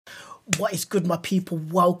What is good, my people?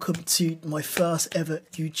 Welcome to my first ever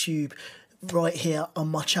YouTube right here on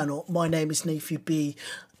my channel. My name is Nathan B,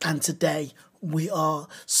 and today we are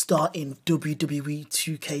starting WWE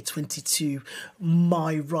 2K22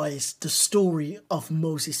 MyRise, the story of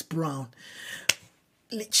Moses Brown.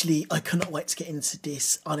 Literally, I cannot wait to get into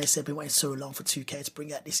this. Honestly, I've been waiting so long for 2K to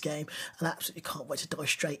bring out this game, and I absolutely can't wait to dive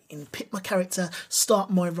straight in, pick my character,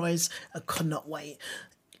 start MyRise. I cannot wait.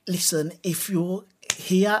 Listen, if you're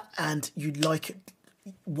here and you like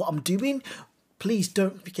what I'm doing, please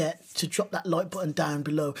don't forget to drop that like button down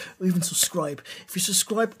below, or even subscribe. If you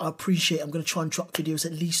subscribe, I appreciate it. I'm going to try and drop videos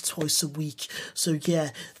at least twice a week. So yeah,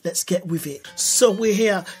 let's get with it. So we're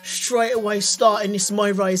here straight away starting this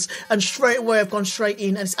MyRise, and straight away I've gone straight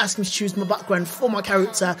in and it's asking me to choose my background for my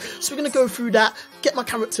character. So we're going to go through that, get my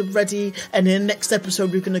character ready, and in the next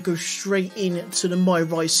episode we're going to go straight into the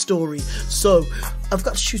MyRise story. So I've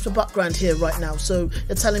got to choose my background here right now. So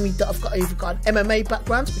they're telling me that I've either got an MMA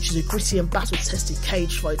background, which is a gritty and battle-tested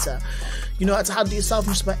cage fighter. You know how to handle yourself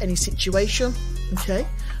in just about any situation, okay?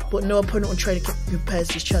 But no opponent or trainer compares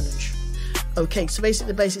to this challenge. Okay, so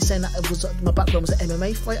basically the basic saying that my background was an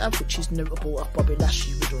MMA fighter, which is notable of Bobby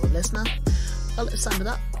Lashley, Riddle, or Lesnar. I like the sound of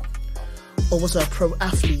that. Or was I a pro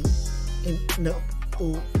athlete?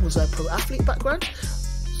 Or was I a pro athlete background?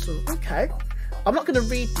 So okay. I'm not going to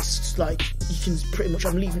read this, like, you can pretty much,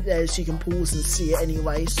 I'm leaving it there so you can pause and see it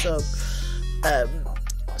anyway. So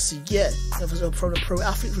yeah, I was a pro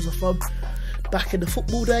athlete, was I from back in the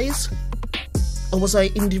football days? Or was I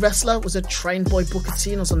indie wrestler? Was I trained by Booker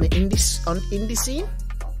T and I was on the indie scene?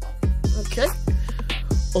 Okay.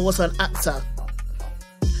 Or was I an actor?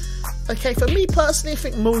 Okay, for me personally, I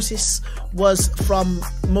think Moses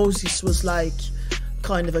was like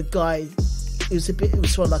kind of a guy. It was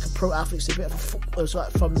sort of like a pro athlete. It was a bit of a football. It was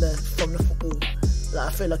like from the football. Like,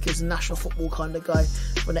 I feel like he's a national football kind of guy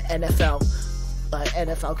from the NFL, like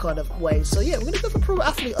NFL kind of way. So yeah, we're gonna go for pro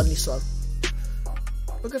athlete on this one.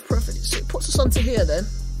 We'll go for pro athlete. So it puts us onto here then.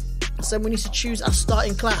 So we need to choose our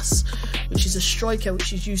starting class, which is a striker,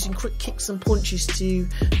 which is using quick kicks and punches to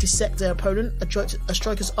dissect their opponent. A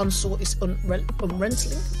striker's onslaught is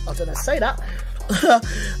unrelenting. I don't know how to say that.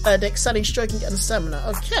 The excelling striking and stamina.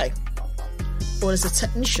 Okay. Or as a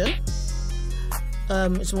technician,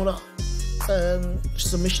 it's more like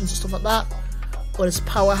submissions and stuff like that. Or as a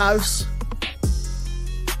powerhouse.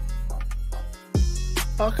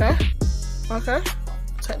 Okay,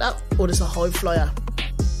 take that. Or as a high flyer.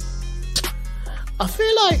 I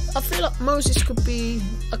feel like Moses could be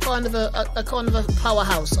a kind of a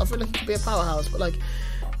powerhouse. I feel like he could be a powerhouse, but like,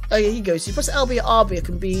 oh yeah, he goes. You press LB or RB, it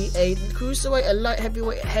can be a cruiserweight, a light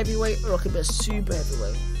heavyweight, or it could be a super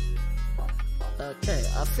heavyweight. Okay,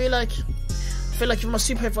 I feel like if I'm a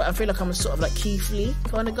super heavyweight, I feel like I'm a sort of like Keith Lee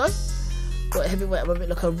kind of guy. But heavyweight, I'm a bit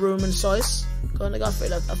like a Roman size kind of guy. I feel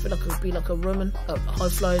like I could be like a Roman, high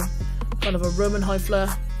flying, kind of a Roman high flyer.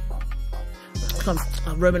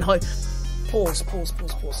 A Roman high. Pause.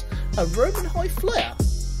 A Roman high flyer.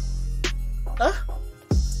 Huh?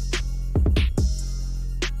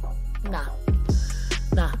 Nah.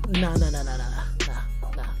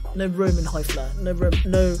 No Roman high flyer. No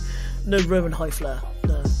Roman high flyer.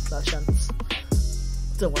 No chance.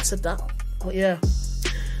 Don't know why I said that. But yeah.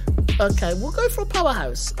 Okay, we'll go for a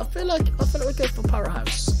powerhouse. I feel like we'll go for a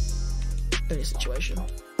powerhouse in this situation.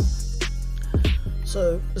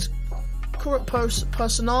 So this current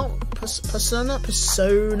persona.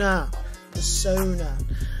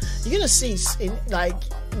 You're gonna see in like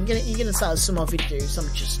you're gonna tell some of my videos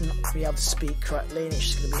I'm just not gonna be able to speak correctly, and it's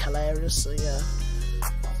just gonna be hilarious. So yeah.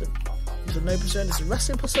 There's a no persona, there's a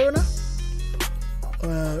wrestling persona,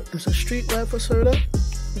 there's a streetwear persona,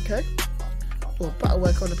 okay, or a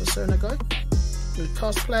battlewear kind of persona guy, there's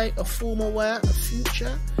cosplay, a formal wear, a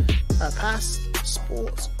future, a past,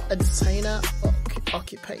 sports, entertainer,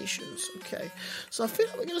 occupations. Okay, so I feel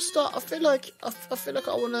like we're gonna start. I feel like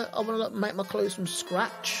I wanna like make my clothes from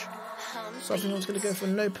scratch. So I think I was gonna go for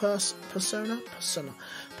no persona.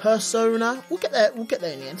 We'll get there in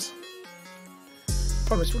the end.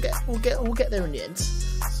 Promise, we'll get there in the end.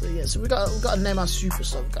 So yeah, so we got to name our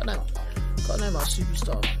superstar. Got to name our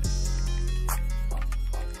superstar.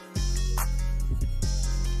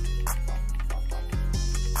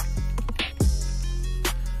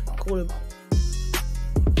 Call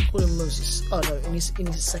him Moses. Oh no, he needs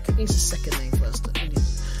a second name first. He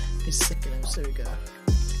needs his second name. So there we go.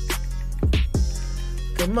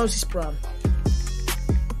 Okay, Moses Brown.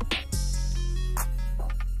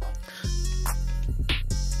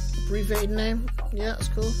 Abbreviated name, yeah, that's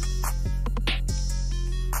cool.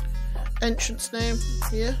 Entrance name,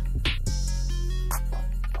 yeah.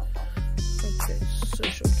 Okay,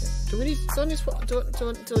 social. Okay. Do Do I need to put the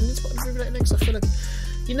abbreviated name? 'Cause I feel like,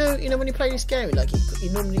 you know when you play this game, like you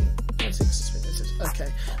normally.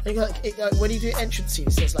 Okay, and when you do entrance scene,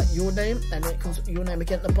 it says like your name, and then it comes your name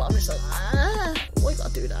again at the bottom. It's like, why you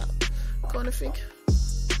gotta do that? Kind of thing.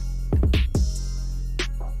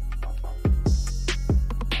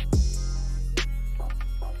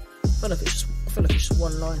 I feel like it's just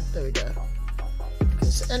one line. There we go. Okay,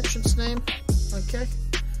 so entrance name. Okay.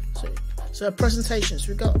 So presentations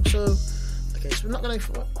we got. So we're not going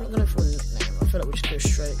for a nickname. I feel like we just go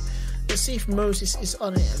straight. Let's see if Moses is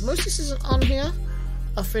on here. If Moses isn't on here,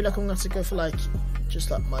 I feel like I'm going to go for like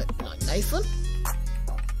Nathan.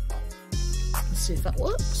 Let's see if that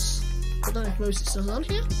works. I don't know if Moses is on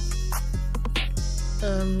here.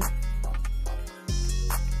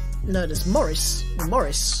 No, there's Morris.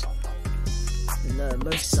 Morris. No,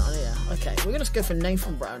 Moses is on here. Okay, we're gonna go for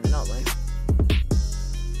Nathan Brown, aren't we?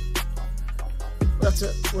 We'll have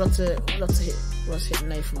to hit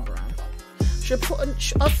Nathan Brown. I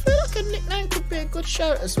feel like a nickname could be a good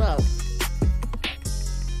shout as well.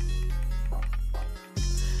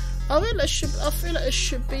 I feel like it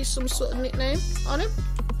should be some sort of nickname on him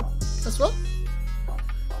as well.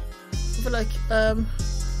 I feel like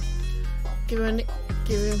give him.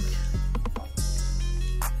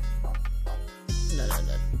 No.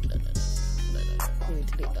 We need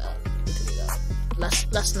to delete that.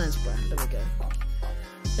 Last name's Brown. There we go.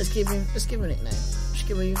 Let's give him a nickname. Just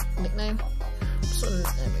give him a nickname. There we go.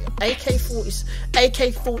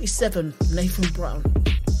 AK-47 Nathan Brown.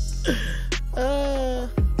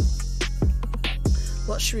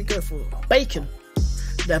 What should we go for? Bacon.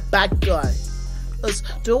 The bad guy.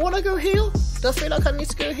 Do I want to go heel? Do I feel like I need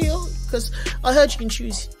to go heel? Because I heard you can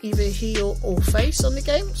choose either heel or face on the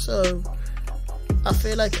game, so I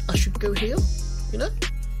feel like I should go heel. You know,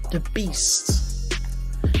 the Beast.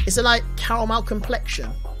 It's a like caramel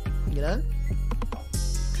complexion. You know,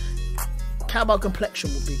 caramel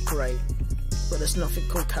complexion would be great, but there's nothing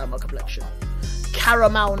called caramel complexion.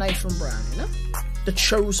 Caramel Nathan Brown. You know, the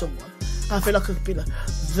chosen one. I feel like I could be like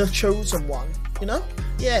the chosen one. You know,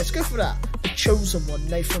 yeah, let's go for that. The chosen one,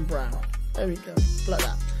 Nathan Brown. There we go, like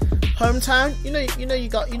that. Hometown. You know you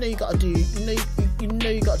got to do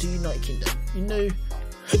United Kingdom. You know.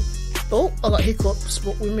 Oh, I got hiccups,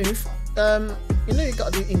 but we move. You know you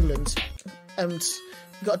got to do England, and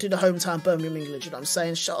you got to do the hometown Birmingham, England. You know what I'm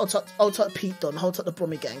saying? I'll type Pete Dunne. Hold up the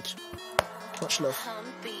Brummy Gang. Much love.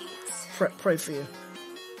 Pray for you.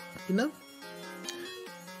 You know.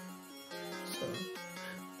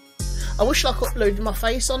 I wish I could upload my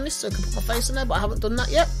face on this so I could put my face on there, but I haven't done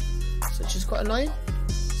that yet, so which is quite annoying.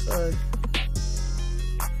 So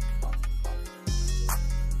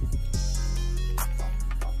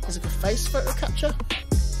is it a face photo capture?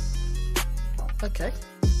 Okay.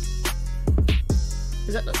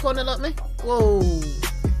 Is that kind of like me? Whoa,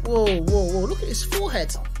 whoa, whoa, whoa! Look at his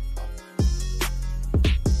forehead.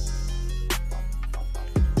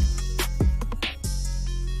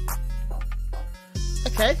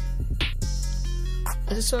 Okay.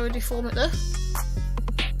 Is this already format there?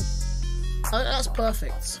 Oh, that's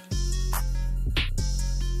perfect.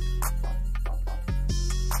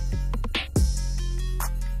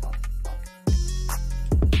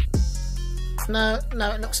 No,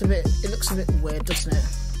 it looks a bit weird, doesn't it?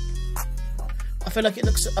 I feel like it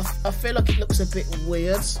looks a bit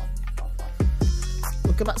weird.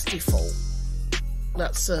 We'll go back to default.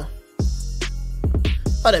 That's oh,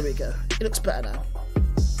 there we go. It looks better now.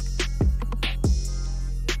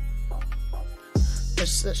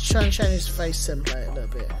 Let's try and change his face template a little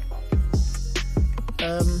bit.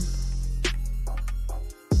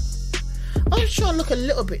 I'm just trying to look a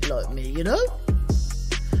little bit like me, you know?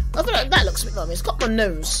 I feel like that looks a bit like me. It's got my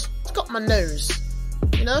nose.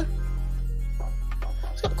 You know?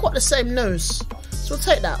 It's got quite the same nose. So we'll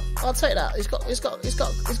take that. I'll take that. It's got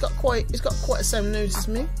quite the same nose as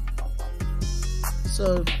me.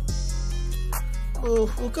 So we'll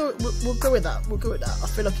go with that. I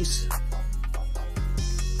feel like he's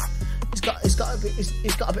got a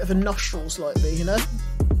bit of a nostrils like me, you know.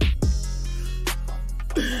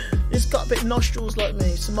 He's got a bit of nostrils like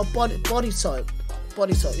me. So my body type.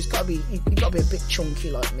 He's got to be a bit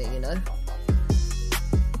chunky like me, you know.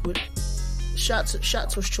 Shout to us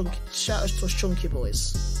chunky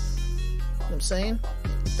boys. You know what I'm saying?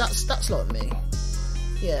 That's like me.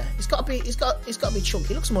 Yeah, he's got to be chunky.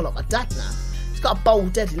 He looks more like my dad now. He's got a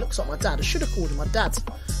bald head. He looks like my dad. I should have called him my dad.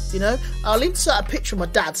 You know, I'll insert a picture of my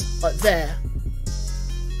dad like there.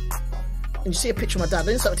 And you see a picture of my dad.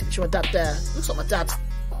 I'll insert a picture of my dad there. It looks like my dad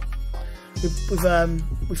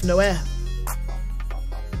with no hair.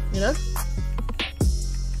 You know.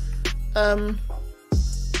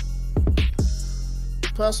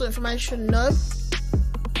 Personal information, no.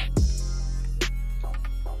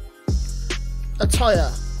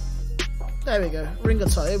 Attire. There we go. Ring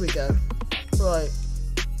attire. Here we go. Right.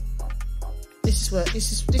 This is what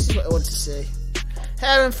I want to see.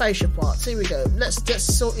 Hair and facial parts. Here we go. Let's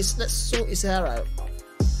sort his hair out.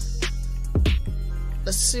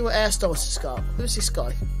 Let's see what hairstyle he's got. Who's this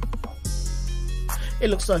guy?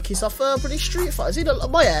 It looks like he's off British Street Fighter. Does he look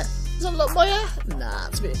like my hair? Does that look like my hair? Nah,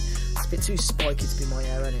 it's a bit too spiky to be my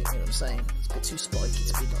hair, isn't it? You know what I'm saying? It's a bit too spiky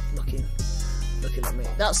to be looking at me.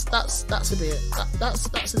 That's a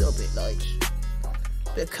little bit like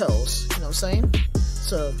a bit of curls. You know what I'm saying?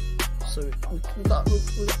 So we got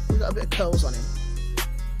a bit of curls on him.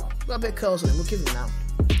 We got a bit of curls on him. We'll give him now.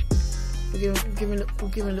 We'll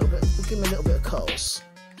give him a little bit of curls.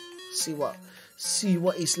 See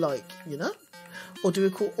what he's like, you know? Or do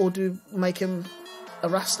we make him a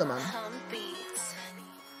Rasta man?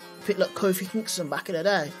 A bit like Kofi Kingston back in the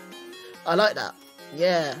day. I like that.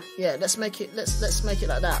 Yeah. Let's make it like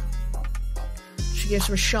that. Should give him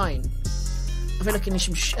some shine. I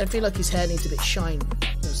feel like his hair needs a bit shine. You know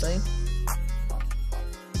what I'm saying?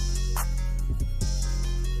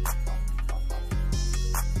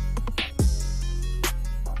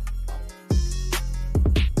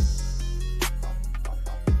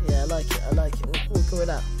 I like it. We'll go with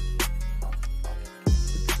that.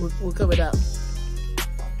 We'll go with that.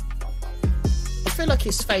 I feel like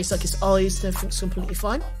his face, like his eyes, and everything's completely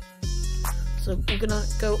fine. So we're gonna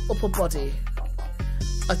go upper body.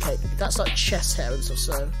 Okay, that's like chest hair and stuff.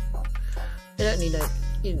 So you don't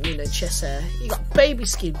need no chest hair. You got baby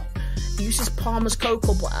skin. He uses Palmer's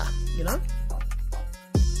cocoa butter. You know.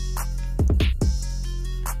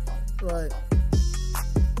 Right.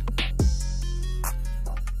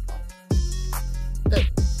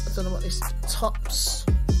 I don't know what this tops.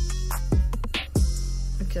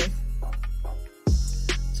 Okay.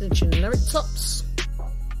 So generic tops.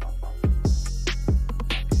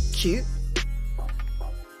 Cute.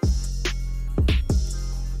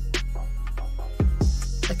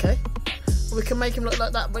 Okay. Well, we can make him look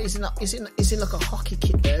like that, but he's in like a hockey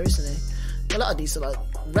kit there, isn't he? A lot of these are like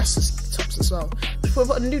wrestlers tops as well. I feel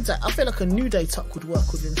like a New Day top would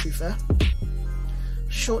work with him, to be fair.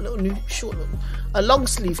 A long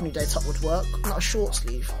sleeve New Day top would work, not a short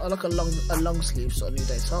sleeve. I like a long sleeve sort of New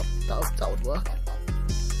Day top. That would work.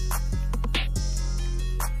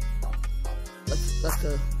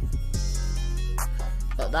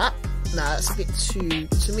 Like that. Nah, that's a bit too.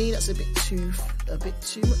 To me, that's a bit too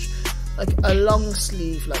much. Like a long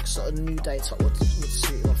sleeve, like sort of New Day top would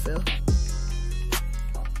suit him, I feel.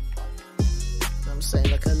 I'm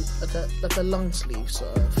saying like a long sleeve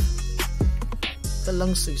sort of. The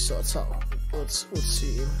long sleeve sort of top would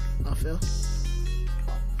suit him, I feel.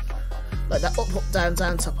 Like that up,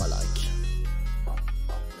 down top I like.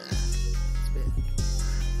 Yeah, it's a bit.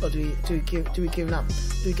 Or do we give him that?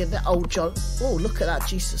 Do we get that old John? Oh, look at that,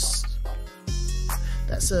 Jesus!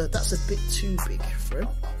 That's a bit too big for him.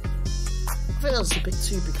 I think that's a bit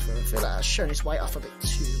too big for him. I feel like that's showing his weight off a bit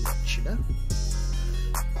too much, you know.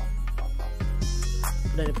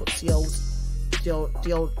 And then he puts the old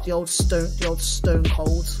stone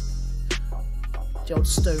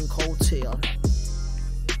cold tee on.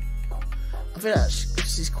 I feel like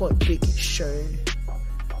because he's quite big, it's showing.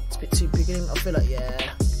 It's a bit too big in him. I feel like,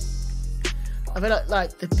 yeah. I feel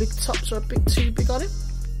like the big tops are a bit too big on him.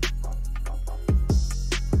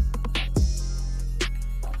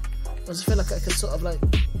 I just feel like I could sort of like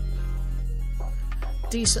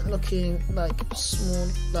decent looking, like small,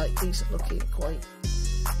 like decent looking, quite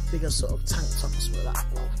bigger sort of tank top or something like that.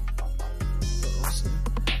 Or awesome.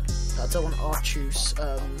 I don't want Archu's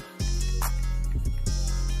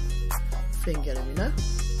thing getting me, no?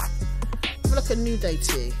 I feel like a New Day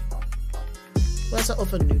tee. Where's that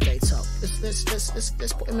other New Day top?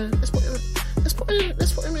 Let's put him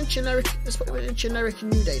in generic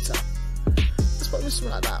New Day top. Let's put him in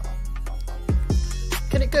something like that.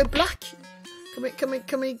 Can it go black? Can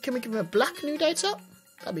we give him a black New Day top?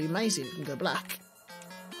 That'd be amazing if we can go black.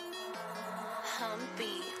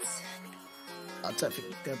 I don't think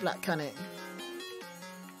it can go black, can it?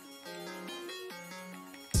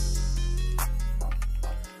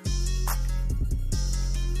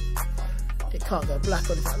 It can't go black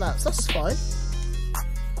or anything like that, so that's fine.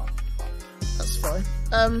 That's fine.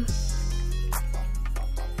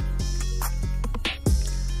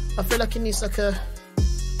 I feel like it needs like a.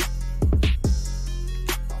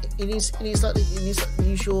 It needs like the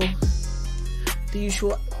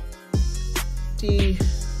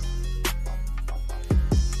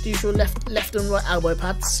usual left and right elbow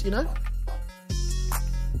pads, you know.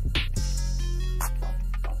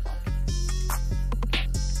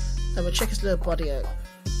 And we'll check his lower body out.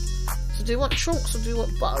 So do you want trunks or do you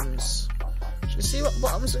want bottoms? Should we see what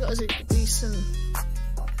bottoms we got? Is it decent?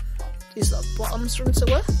 These like bottoms for him to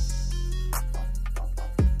wear?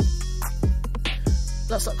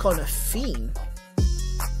 That's like kind of theme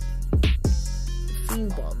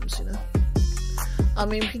bottoms, you know. I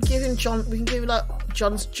mean, we can give him like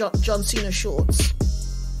John Cena shorts,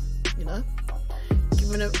 you know.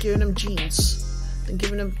 Giving him jeans, then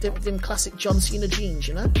giving him them classic John Cena jeans,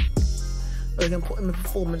 you know. Or we can put him in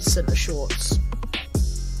performance center shorts.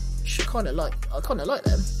 I kind of like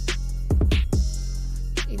them.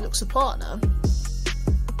 He looks the part now.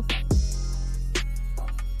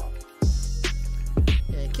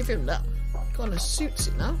 Yeah, give him that. Kind of suits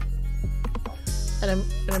it now. And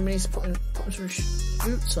then we need to put some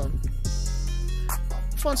boots on.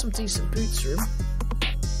 Find some decent boots for him.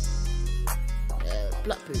 Yeah,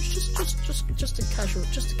 black boots. Just a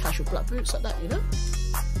casual black boots like that, you know.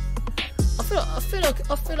 I feel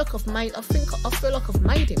like I've made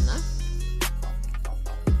him now.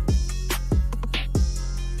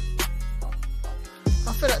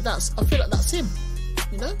 I feel like that's him,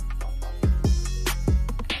 you know.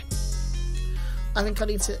 I think I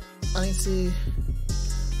need to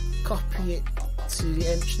copy it to the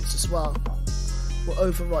entrance as well. We'll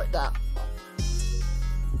overwrite that.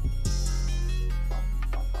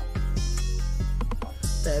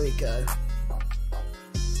 There we go.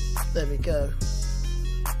 There we go.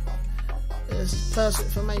 There's personal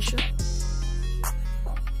information.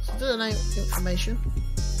 So do the name information.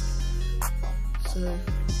 So,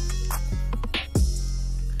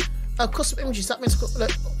 oh, custom images. That means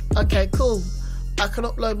look. Okay, cool. I can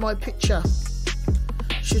upload my picture.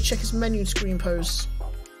 Should check his menu screen pose.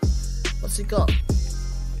 What's he got?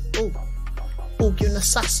 Oh, giving a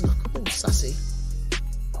sass look. Oh, sassy.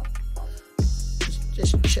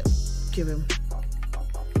 Just check. Give him.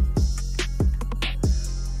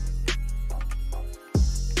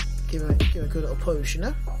 Give him a good little pose, you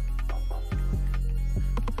know.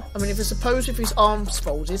 I mean, if it's a pose with his arms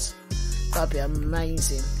folded, that'd be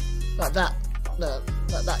amazing. Like that. No,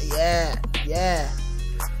 like that. Yeah.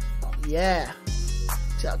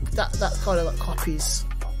 That kind of like copies.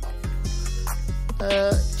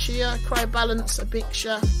 Chia, cry balance, a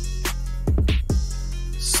picture.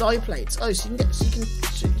 Side plates. Oh, so you can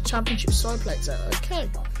get championship side plates out. Okay.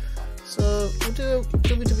 So we'll do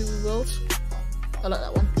WWE World. I like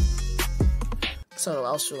that one. So what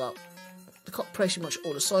else we got? They got pretty much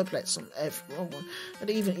all the side plates on every one, and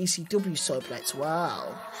even ECW side plates.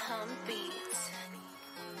 Wow.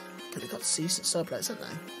 But they got decent side plates, haven't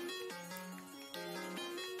they?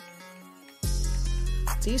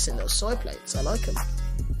 Decent little side plates. I like them.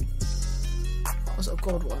 Those little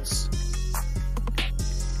gold ones.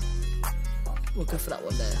 We'll go for that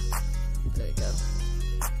one there. There we go.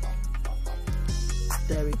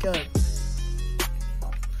 There we go.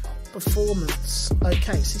 Performance.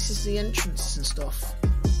 Okay, so this is the entrances and stuff.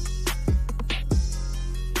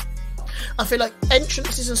 I feel like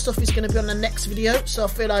entrances and stuff is going to be on the next video, so I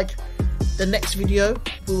feel like the next video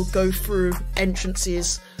we'll go through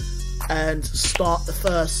entrances and start the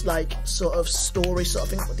first like sort of story sort of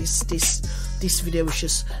thing. But this video was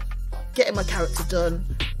just getting my character done.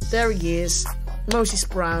 There he is, Moses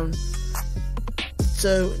Brown.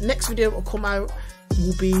 So next video will come out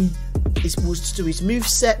will be we'll do his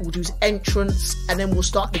moveset, we'll do his entrance, and then we'll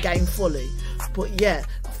start the game fully. But yeah,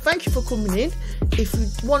 thank you for coming in. If you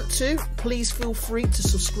want to, please feel free to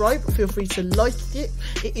subscribe, feel free to like it.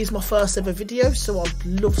 It is my first ever video, so I'd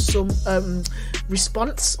love some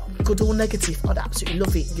response, good or negative. I'd absolutely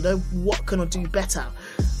love it. You know, what can I do better?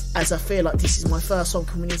 As I feel like this is my first time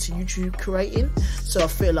coming into YouTube creating, so I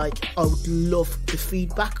feel like I would love the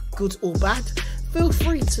feedback, good or bad. Feel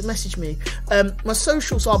free to message me. My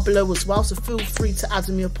socials are below as well, so feel free to add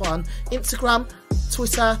me up on Instagram,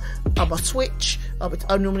 Twitter, my Twitch.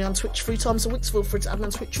 I'm normally on Twitch 3 times a week, so feel free to add me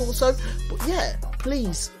on Twitch also. But yeah,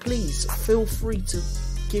 please feel free to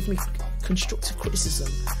give me constructive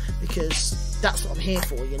criticism, because that's what I'm here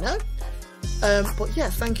for, you know. But yeah,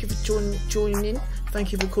 thank you for joining in.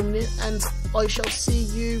 Thank you for coming in, and I shall see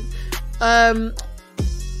you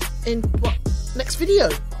in what next video.